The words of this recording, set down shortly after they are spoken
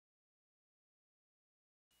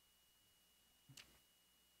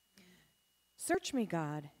Search me,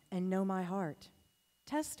 God, and know my heart.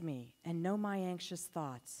 Test me and know my anxious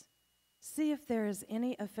thoughts. See if there is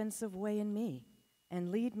any offensive way in me,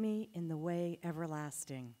 and lead me in the way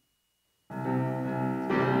everlasting.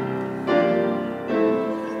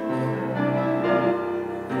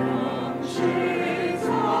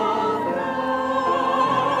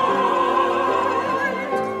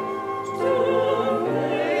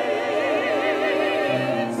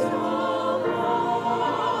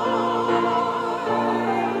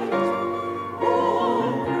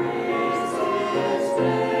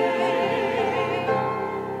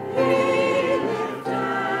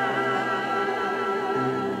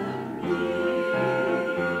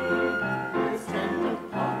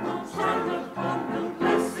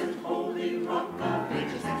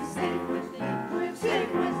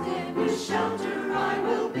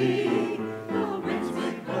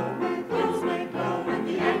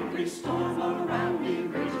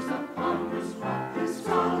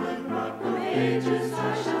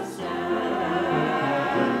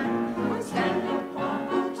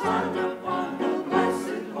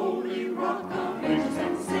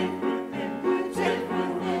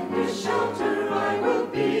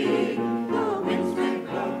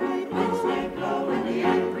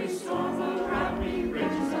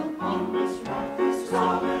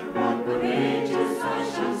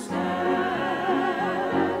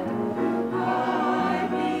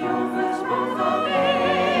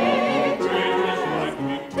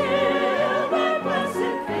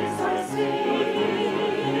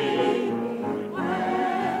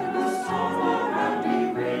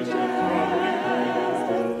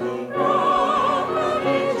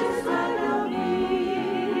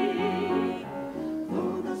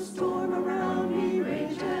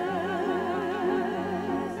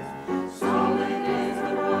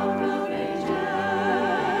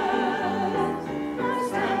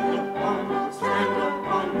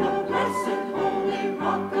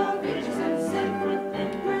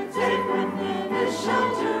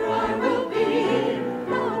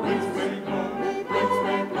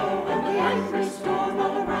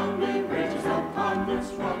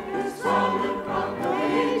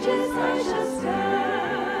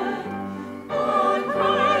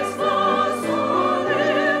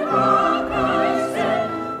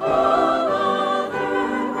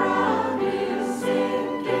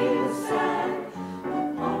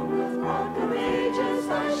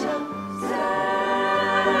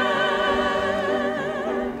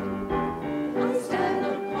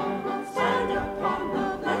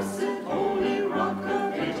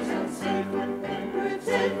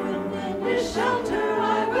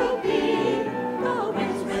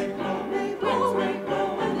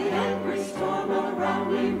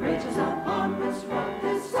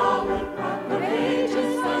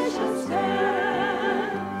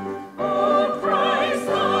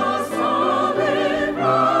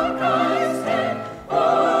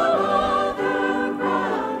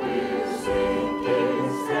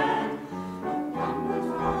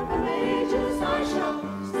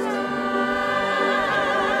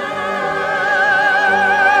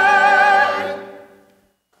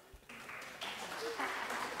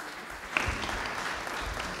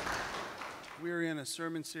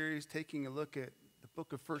 Sermon series taking a look at the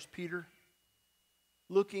book of 1 Peter,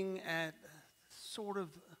 looking at sort of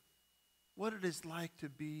what it is like to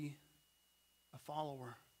be a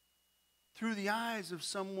follower through the eyes of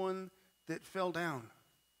someone that fell down,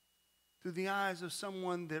 through the eyes of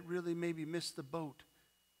someone that really maybe missed the boat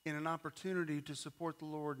in an opportunity to support the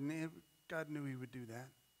Lord. And God knew he would do that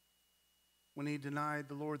when he denied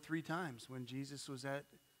the Lord 3 times when Jesus was at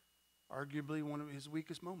arguably one of his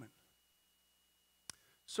weakest moments.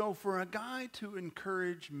 So for a guy to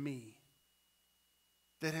encourage me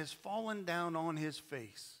that has fallen down on his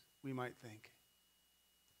face, we might think,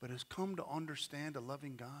 but has come to understand a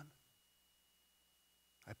loving God,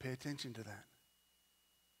 I pay attention to that.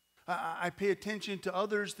 I pay attention to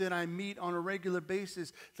others that I meet on a regular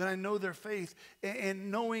basis, that I know their faith,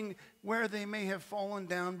 and knowing where they may have fallen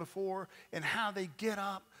down before and how they get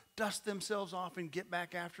up, dust themselves off, and get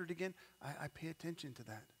back after it again. I pay attention to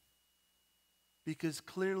that. Because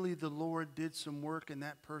clearly the Lord did some work in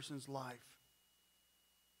that person's life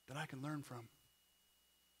that I can learn from,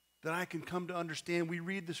 that I can come to understand. We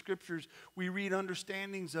read the scriptures, we read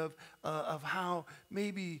understandings of how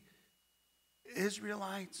maybe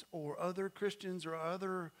Israelites or other Christians or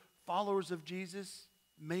other followers of Jesus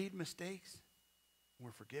made mistakes and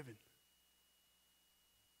were forgiven.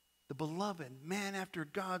 The beloved man after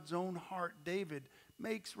God's own heart, David,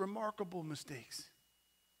 makes remarkable mistakes,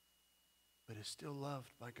 but is still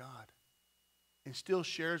loved by God and still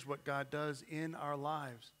shares what God does in our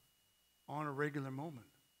lives on a regular moment.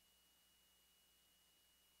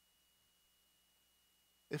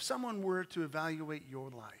 If someone were to evaluate your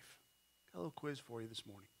life, got a little quiz for you this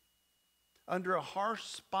morning. Under a harsh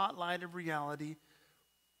spotlight of reality,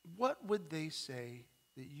 what would they say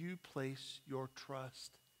that you place your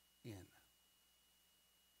trust in?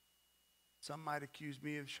 Some might accuse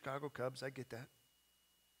me of Chicago Cubs. I get that.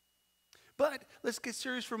 But let's get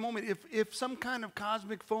serious for a moment. If some kind of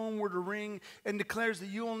cosmic phone were to ring and declares that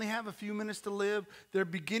you only have a few minutes to live, they're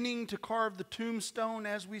beginning to carve the tombstone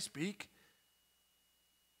as we speak,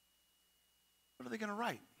 what are they going to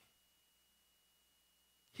write?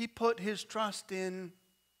 He put his trust in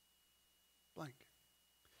blank.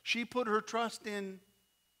 She put her trust in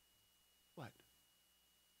what?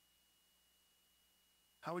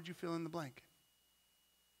 How would you fill in the blank?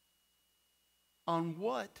 On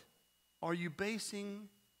what are you basing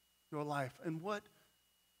your life? And what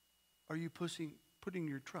are you putting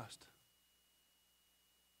your trust?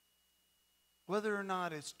 Whether or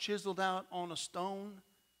not it's chiseled out on a stone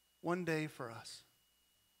one day for us.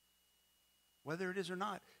 Whether it is or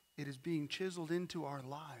not, it is being chiseled into our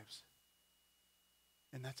lives.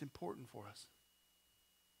 And that's important for us.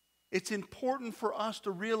 It's important for us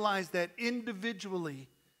to realize that individually,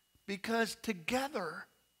 because together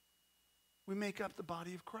we make up the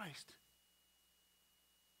body of Christ.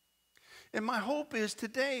 And my hope is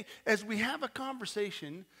today, as we have a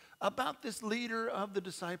conversation about this leader of the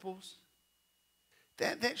disciples,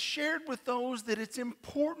 that shared with those that it's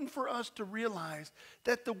important for us to realize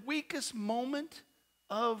that the weakest moment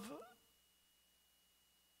of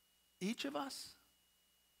each of us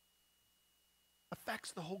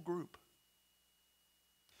affects the whole group.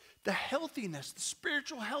 The healthiness, the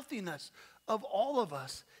spiritual healthiness of all of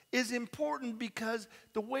us is important because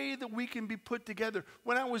the way that we can be put together.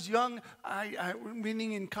 When I was young,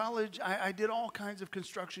 meaning in college, I did all kinds of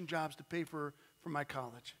construction jobs to pay for my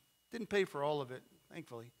college. Didn't pay for all of it,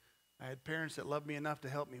 thankfully. I had parents that loved me enough to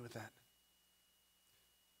help me with that.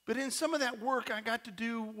 But in some of that work, I got to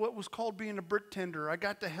do what was called being a brick tender. I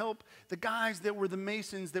got to help the guys that were the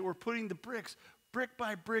masons that were putting the bricks, brick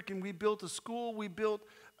by brick, and we built a school, we built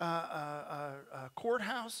a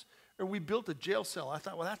courthouse, or we built a jail cell. I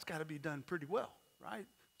thought, well, that's got to be done pretty well, right?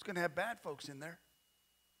 It's going to have bad folks in there.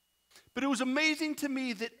 But it was amazing to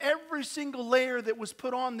me that every single layer that was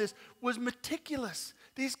put on this was meticulous.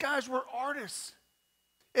 These guys were artists.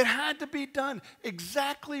 It had to be done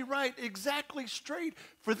exactly right, exactly straight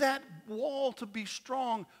for that wall to be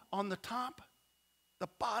strong on the top. The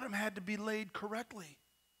bottom had to be laid correctly.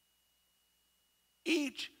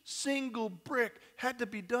 Each single brick had to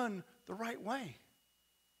be done the right way,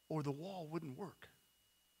 or the wall wouldn't work.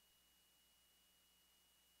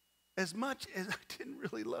 As much as I didn't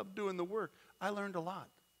really love doing the work, I learned a lot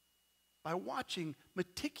by watching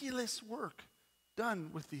meticulous work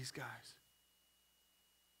done with these guys.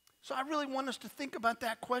 So I really want us to think about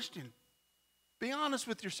that question. Be honest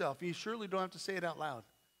with yourself. You surely don't have to say it out loud,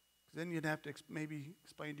 because then you'd have to maybe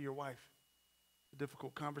explain to your wife a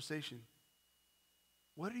difficult conversation.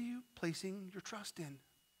 What are you placing your trust in?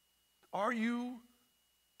 Are you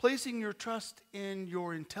placing your trust in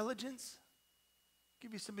your intelligence? I'll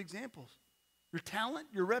give you some examples. Your talent,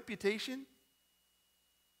 your reputation,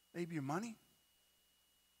 maybe your money,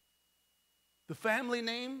 the family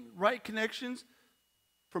name, right connections.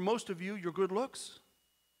 For most of you, your good looks.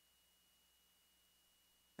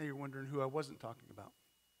 Now you're wondering who I wasn't talking about.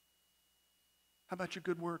 How about your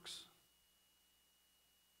good works?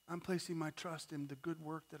 I'm placing my trust in the good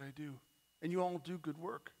work that I do. And you all do good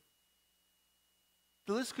work.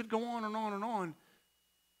 The list could go on and on and on,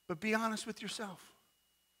 but be honest with yourself.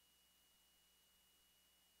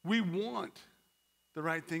 We want the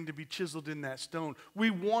right thing to be chiseled in that stone. We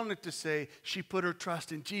want it to say she put her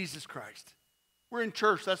trust in Jesus Christ. We're in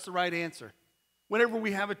church, that's the right answer. Whenever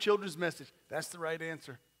we have a children's message, that's the right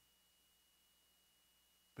answer.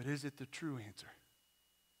 But is it the true answer?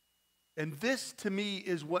 And this, to me,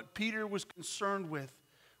 is what Peter was concerned with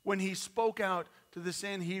when he spoke out to the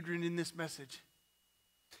Sanhedrin in this message.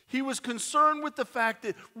 He was concerned with the fact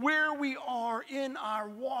that where we are in our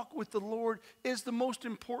walk with the Lord is the most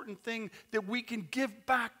important thing that we can give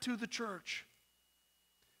back to the church.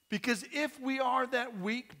 Because if we are that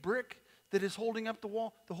weak brick that is holding up the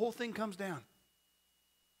wall, the whole thing comes down.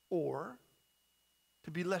 Or,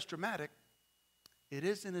 to be less dramatic, it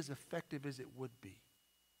isn't as effective as it would be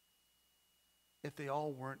if they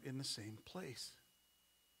all weren't in the same place.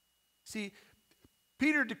 See,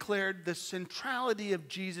 Peter declared the centrality of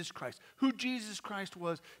Jesus Christ, who Jesus Christ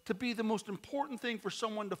was, to be the most important thing for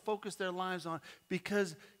someone to focus their lives on,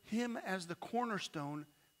 because him as the cornerstone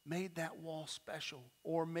made that wall special,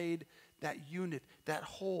 or made that unit, that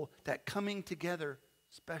whole, that coming together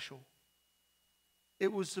special.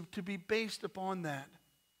 It was to be based upon that.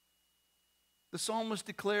 The psalmist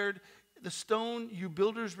declared, the stone you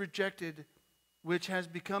builders rejected, which has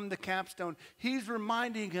become the capstone. He's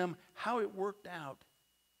reminding him how it worked out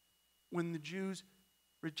when the Jews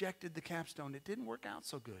rejected the capstone. It didn't work out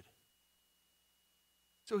so good.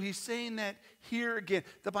 So he's saying that here again.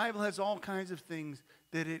 The Bible has all kinds of things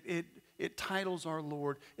that it titles our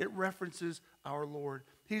Lord. It references our Lord.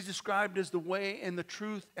 He's described as the way and the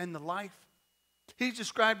truth and the life. He's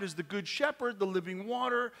described as the good shepherd, the living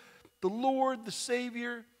water, the Lord, the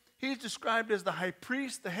Savior. He's described as the high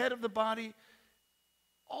priest, the head of the body.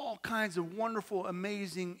 All kinds of wonderful,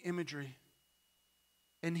 amazing imagery.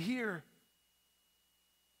 And here,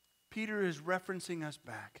 Peter is referencing us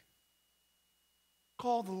back.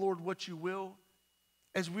 Call the Lord what you will.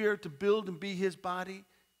 As we are to build and be his body,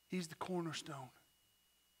 he's the cornerstone.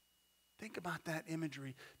 Think about that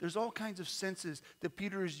imagery. There's all kinds of senses that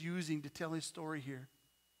Peter is using to tell his story here.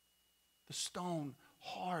 The stone,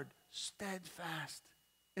 hard, steadfast,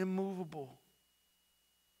 immovable.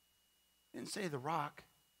 He didn't say the rock,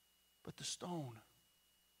 but the stone.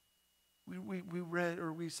 We read,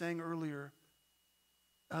 or we sang earlier,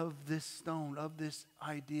 of this stone, of this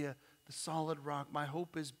idea, the solid rock. My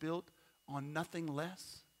hope is built on nothing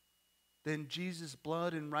less than Jesus'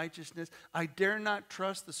 blood and righteousness. I dare not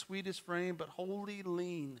trust the sweetest frame, but wholly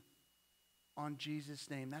lean on Jesus'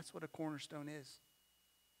 name. That's what a cornerstone is.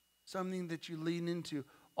 Something that you lean into.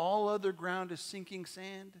 All other ground is sinking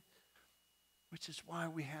sand, which is why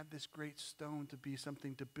we have this great stone to be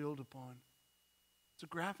something to build upon. It's a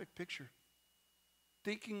graphic picture.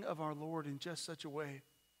 Thinking of our Lord in just such a way.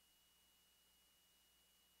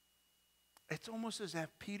 It's almost as if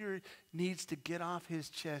Peter needs to get off his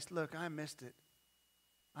chest. Look, I missed it.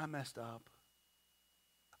 I messed up.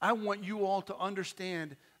 I want you all to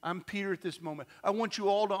understand, I'm Peter at this moment. I want you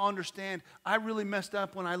all to understand, I really messed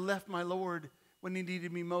up when I left my Lord when he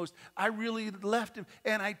needed me most. I really left him,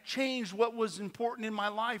 and I changed what was important in my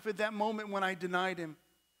life at that moment when I denied him.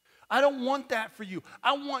 I don't want that for you.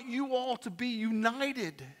 I want you all to be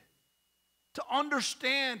united, to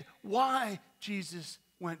understand why Jesus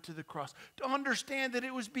went to the cross, to understand that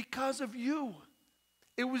it was because of you.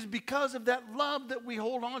 It was because of that love that we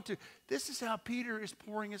hold on to. This is how Peter is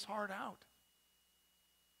pouring his heart out.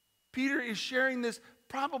 Peter is sharing this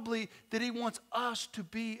probably that he wants us to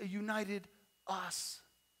be a united us.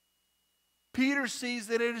 Peter sees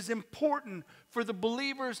that it is important for the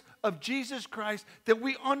believers of Jesus Christ that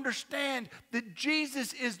we understand that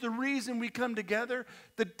Jesus is the reason we come together.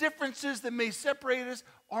 The differences that may separate us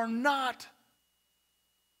are not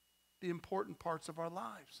the important parts of our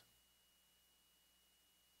lives.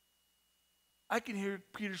 I can hear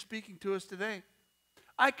Peter speaking to us today.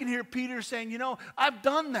 I can hear Peter saying, you know, I've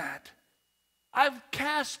done that. I've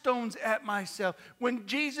cast stones at myself. When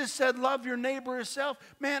Jesus said, love your neighbor as self,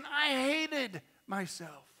 man, I hated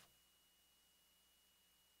myself.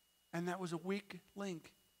 And that was a weak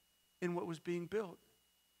link in what was being built.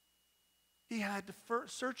 He had to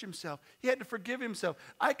search himself. He had to forgive himself.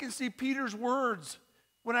 I can see Peter's words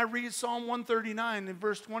when I read Psalm 139 in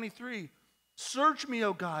verse 23. Search me,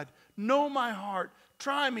 O God, know my heart,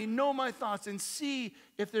 try me, know my thoughts, and see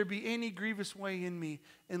if there be any grievous way in me,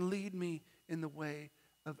 and lead me in the way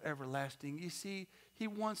of everlasting. You see, he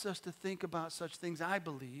wants us to think about such things, I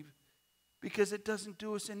believe, because it doesn't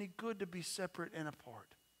do us any good to be separate and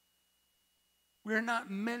apart. We're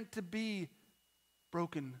not meant to be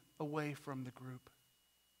broken away from the group.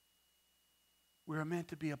 We're meant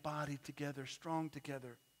to be a body together, strong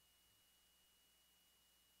together.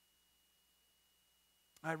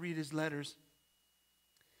 I read his letters,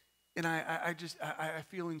 and I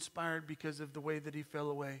feel inspired because of the way that he fell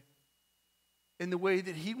away. And the way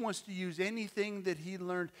that he wants to use anything that he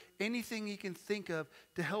learned, anything he can think of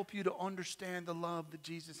to help you to understand the love that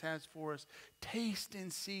Jesus has for us. Taste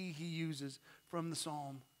and see, he uses from the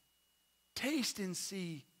psalm. Taste and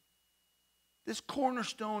see. This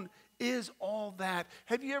cornerstone is all that.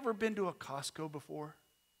 Have you ever been to a Costco before?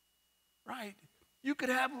 Right. You could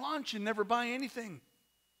have lunch and never buy anything.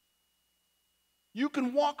 You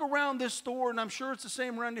can walk around this store, and I'm sure it's the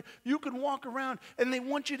same around here. You can walk around, and they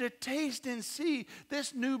want you to taste and see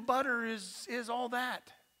this new butter is all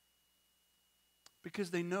that.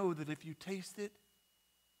 Because they know that if you taste it,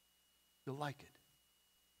 you'll like it.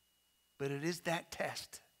 But it is that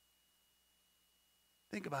test.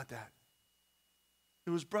 Think about that. It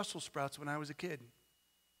was Brussels sprouts when I was a kid.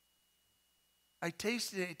 I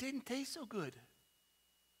tasted it. It didn't taste so good.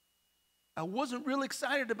 I wasn't real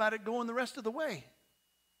excited about it going the rest of the way.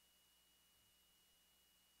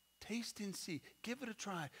 Taste and see. Give it a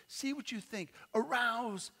try. See what you think.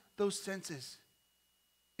 Arouse those senses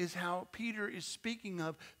is how Peter is speaking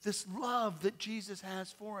of this love that Jesus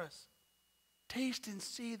has for us. Taste and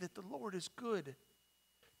see that the Lord is good.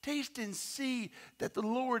 Taste and see that the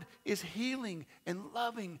Lord is healing and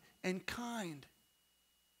loving and kind.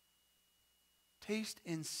 Taste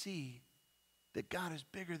and see that God is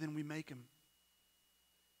bigger than we make him.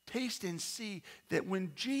 Taste and see that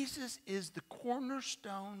when Jesus is the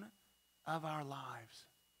cornerstone of our lives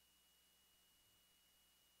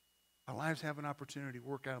have an opportunity to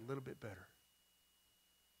work out a little bit better.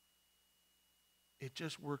 It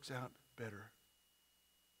just works out better.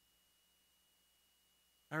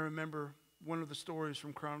 I remember one of the stories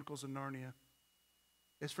from Chronicles of Narnia.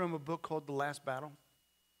 It's from a book called The Last Battle.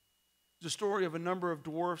 It's a story of a number of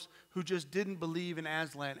dwarfs who just didn't believe in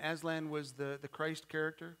Aslan. Aslan was the Christ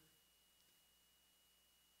character.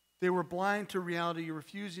 They were blind to reality,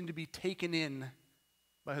 refusing to be taken in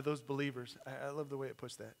by those believers. I love the way it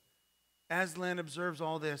puts that. Aslan observes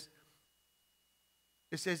all this.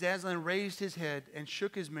 It says, Aslan raised his head and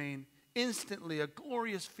shook his mane. Instantly, a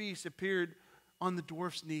glorious feast appeared on the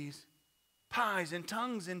dwarf's knees. Pies and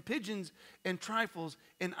tongues and pigeons and trifles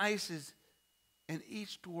and ices. And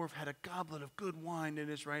each dwarf had a goblet of good wine in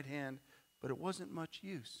his right hand, but it wasn't much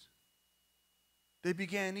use. They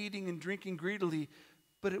began eating and drinking greedily,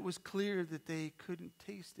 but it was clear that they couldn't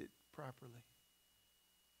taste it properly.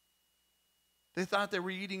 They thought they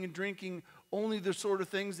were eating and drinking only the sort of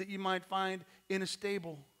things that you might find in a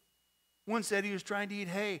stable. One said he was trying to eat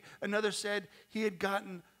hay. Another said he had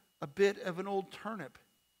gotten a bit of an old turnip.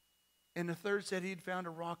 And the third said he'd found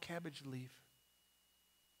a raw cabbage leaf.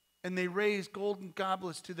 And they raised golden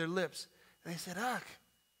goblets to their lips. And they said, ugh,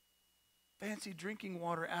 fancy drinking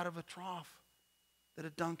water out of a trough that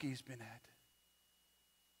a donkey's been at.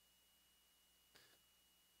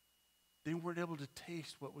 They weren't able to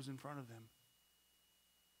taste what was in front of them.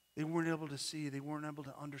 They weren't able to see. They weren't able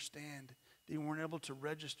to understand. They weren't able to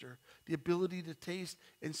register. The ability to taste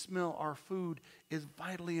and smell our food is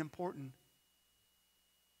vitally important.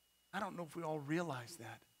 I don't know if we all realize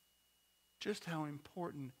that. Just how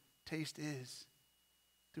important taste is.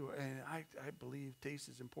 And I believe taste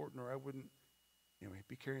is important, or I wouldn't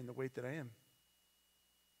be carrying the weight that I am.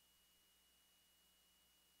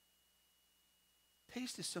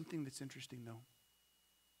 Taste is something that's interesting, though.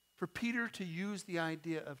 For Peter to use the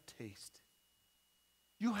idea of taste,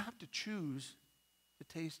 you have to choose to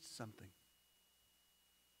taste something.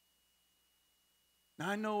 Now,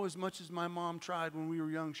 I know as much as my mom tried when we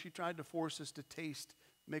were young, she tried to force us to taste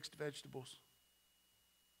mixed vegetables.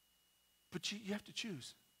 But you have to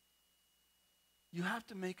choose. You have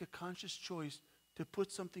to make a conscious choice to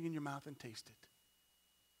put something in your mouth and taste it.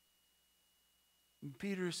 And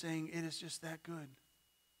Peter is saying it is just that good.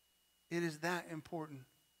 It is that important.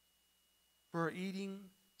 For our eating,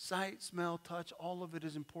 sight, smell, touch, all of it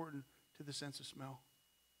is important to the sense of smell.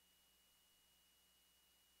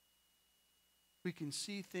 We can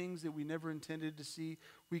see things that we never intended to see.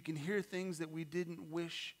 We can hear things that we didn't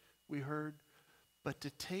wish we heard. But to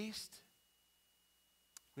taste,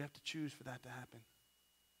 we have to choose for that to happen.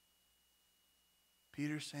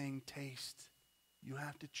 Peter's saying taste. You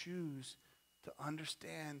have to choose to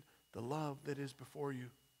understand the love that is before you.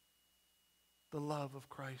 The love of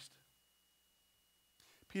Christ.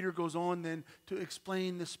 Peter goes on then to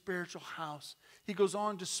explain the spiritual house. He goes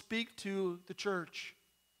on to speak to the church.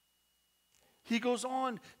 He goes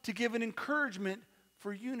on to give an encouragement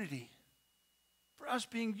for unity, for us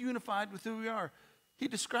being unified with who we are. He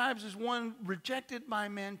describes as one rejected by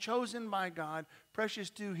men, chosen by God, precious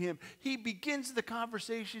to him. He begins the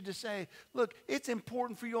conversation to say, look, it's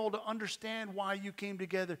important for you all to understand why you came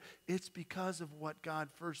together. It's because of what God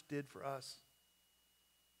first did for us.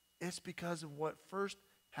 It's because of what first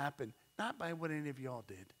happened, not by what any of y'all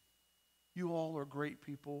did. You all are great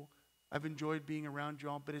people. I've enjoyed being around you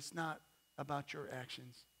all, but it's not about your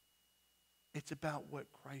actions. It's about what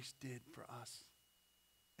Christ did for us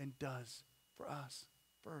and does for us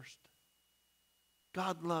first.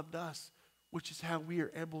 God loved us, which is how we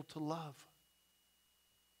are able to love.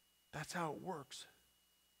 That's how it works.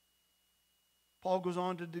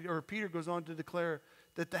 Peter goes on to declare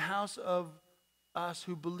that the house of us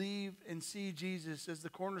who believe and see Jesus as the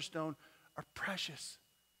cornerstone are precious.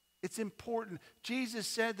 It's important. Jesus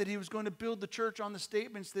said that he was going to build the church on the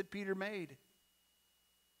statements that Peter made.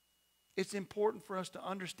 It's important for us to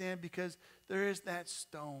understand because there is that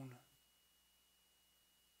stone.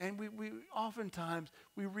 And we oftentimes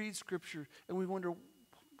we read scripture and we wonder,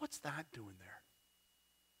 what's that doing there?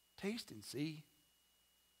 Taste and see.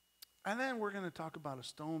 And then we're going to talk about a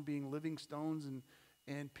stone being living stones and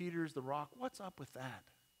and Peter's the rock. What's up with that?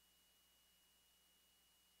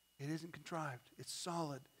 It isn't contrived. It's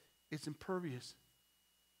solid. It's impervious.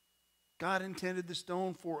 God intended the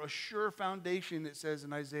stone for a sure foundation, it says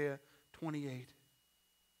in Isaiah 28.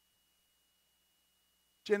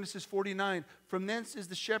 Genesis 49, from thence is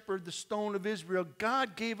the shepherd, the stone of Israel.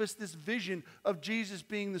 God gave us this vision of Jesus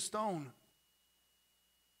being the stone.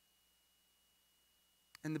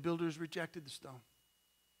 And the builders rejected the stone.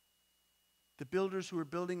 The builders who were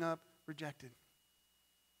building up rejected.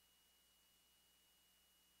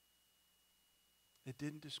 It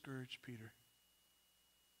didn't discourage Peter.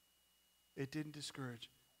 It didn't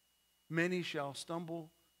discourage. Many shall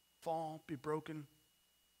stumble, fall, be broken,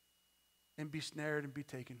 and be snared and be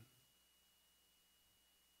taken.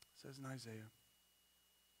 It says in Isaiah.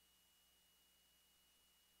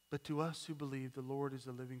 But to us who believe, the Lord is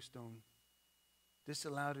a living stone,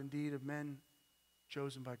 disallowed indeed of men,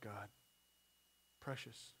 chosen by God,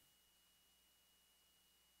 precious.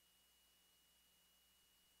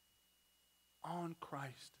 On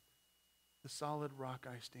Christ, the solid rock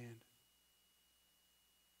I stand.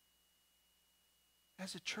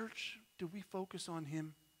 As a church, do we focus on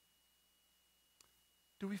Him?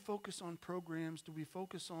 Do we focus on programs? Do we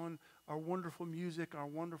focus on our wonderful music, our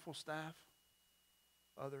wonderful staff,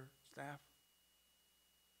 other staff?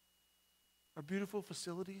 Our beautiful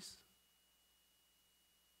facilities?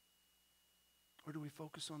 Or do we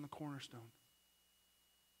focus on the cornerstone?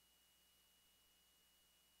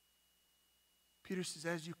 Peter says,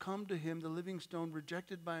 as you come to Him, the living stone,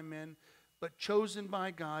 rejected by men, but chosen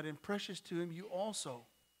by God and precious to Him, you also,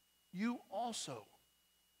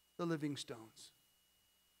 the living stones.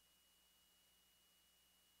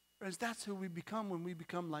 Friends, that's who we become when we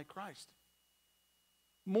become like Christ.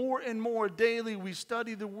 More and more daily we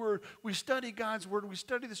study the Word. We study God's Word. We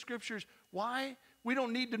study the Scriptures. Why? We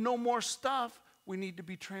don't need to know more stuff. We need to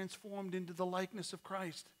be transformed into the likeness of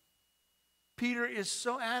Christ. Peter is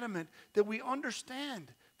so adamant that we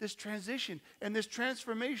understand this transition and this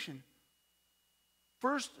transformation.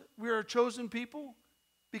 First, we are a chosen people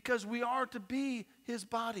because we are to be His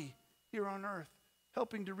body here on earth,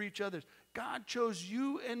 helping to reach others. God chose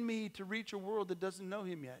you and me to reach a world that doesn't know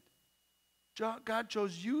Him yet. God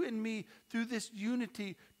chose you and me through this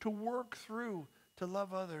unity to work through, to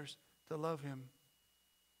love others, to love Him.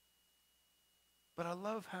 But I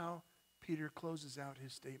love how Peter closes out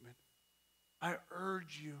his statement. I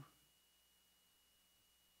urge you,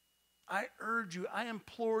 I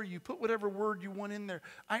implore you, put whatever word you want in there.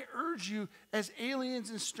 I urge you, as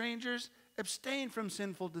aliens and strangers, abstain from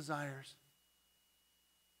sinful desires.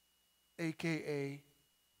 AKA,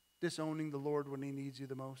 disowning the Lord when He needs you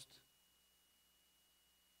the most.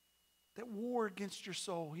 That war against your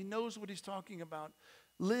soul. He knows what He's talking about.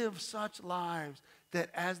 Live such lives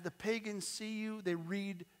that as the pagans see you, they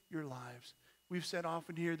read your lives. We've said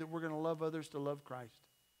often here that we're going to love others to love Christ.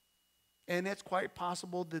 And it's quite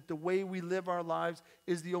possible that the way we live our lives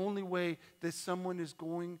is the only way that someone is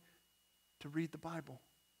going to read the Bible.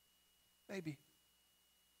 Maybe.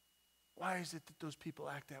 Why is it that those people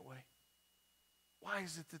act that way? Why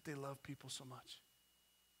is it that they love people so much?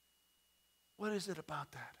 What is it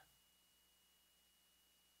about that?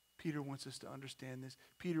 Peter wants us to understand this.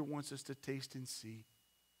 Peter wants us to taste and see.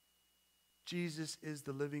 Jesus is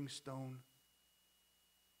the living stone.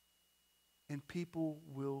 And people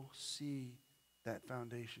will see that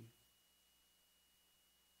foundation.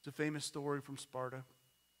 It's a famous story from Sparta.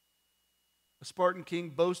 A Spartan king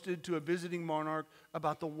boasted to a visiting monarch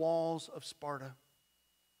about the walls of Sparta.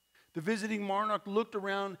 The visiting monarch looked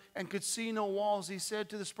around and could see no walls. He said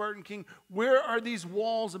to the Spartan king, "Where are these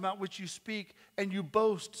walls about which you speak and you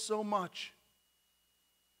boast so much?"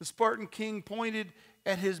 The Spartan king pointed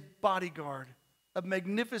at his bodyguard of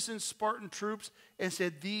magnificent Spartan troops and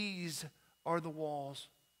said, "These are the walls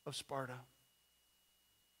of Sparta,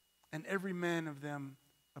 and every man of them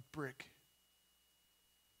a brick.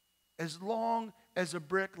 As long as a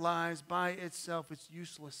brick lies by itself, it's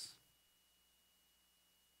useless.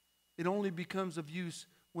 It only becomes of use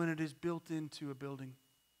when it is built into a building.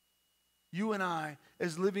 You and I,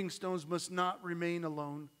 as living stones, must not remain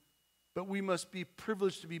alone, but we must be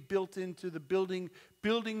privileged to be built into the building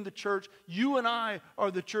the church. You and I are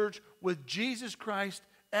the church with Jesus Christ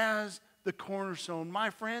as the cornerstone. My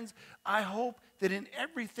friends, I hope that in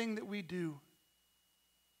everything that we do,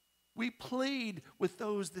 we plead with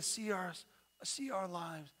those that see our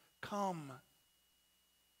lives. Come,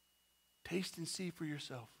 taste and see for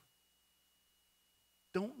yourself.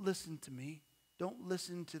 Don't listen to me. Don't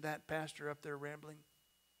listen to that pastor up there rambling.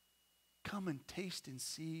 Come and taste and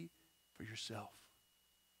see for yourself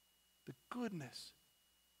the goodness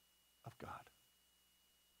of God.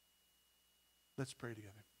 Let's pray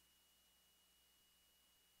together.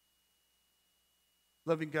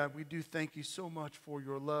 Loving God, we do thank you so much for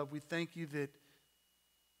your love. We thank you that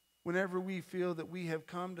whenever we feel that we have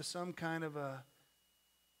come to some kind of a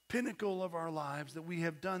pinnacle of our lives, that we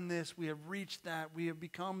have done this, we have reached that, we have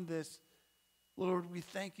become this, Lord, we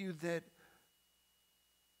thank you that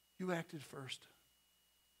you acted first.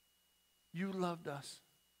 You loved us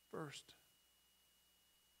first.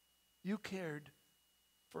 You cared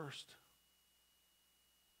first.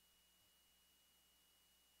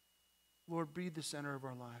 Lord, be the center of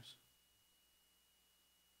our lives.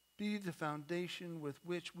 Be the foundation with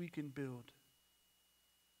which we can build.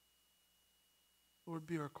 Lord,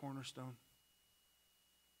 be our cornerstone,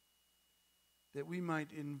 that we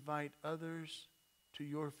might invite others to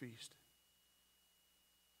your feast.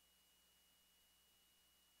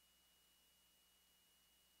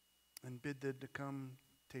 And bid them to come,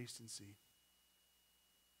 taste, and see.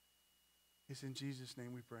 It's in Jesus'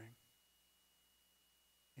 name we pray.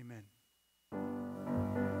 Amen.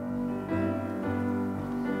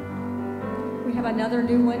 We have another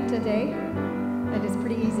new one today that is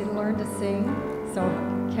pretty easy to learn to sing. So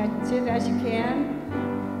catch it as you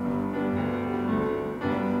can.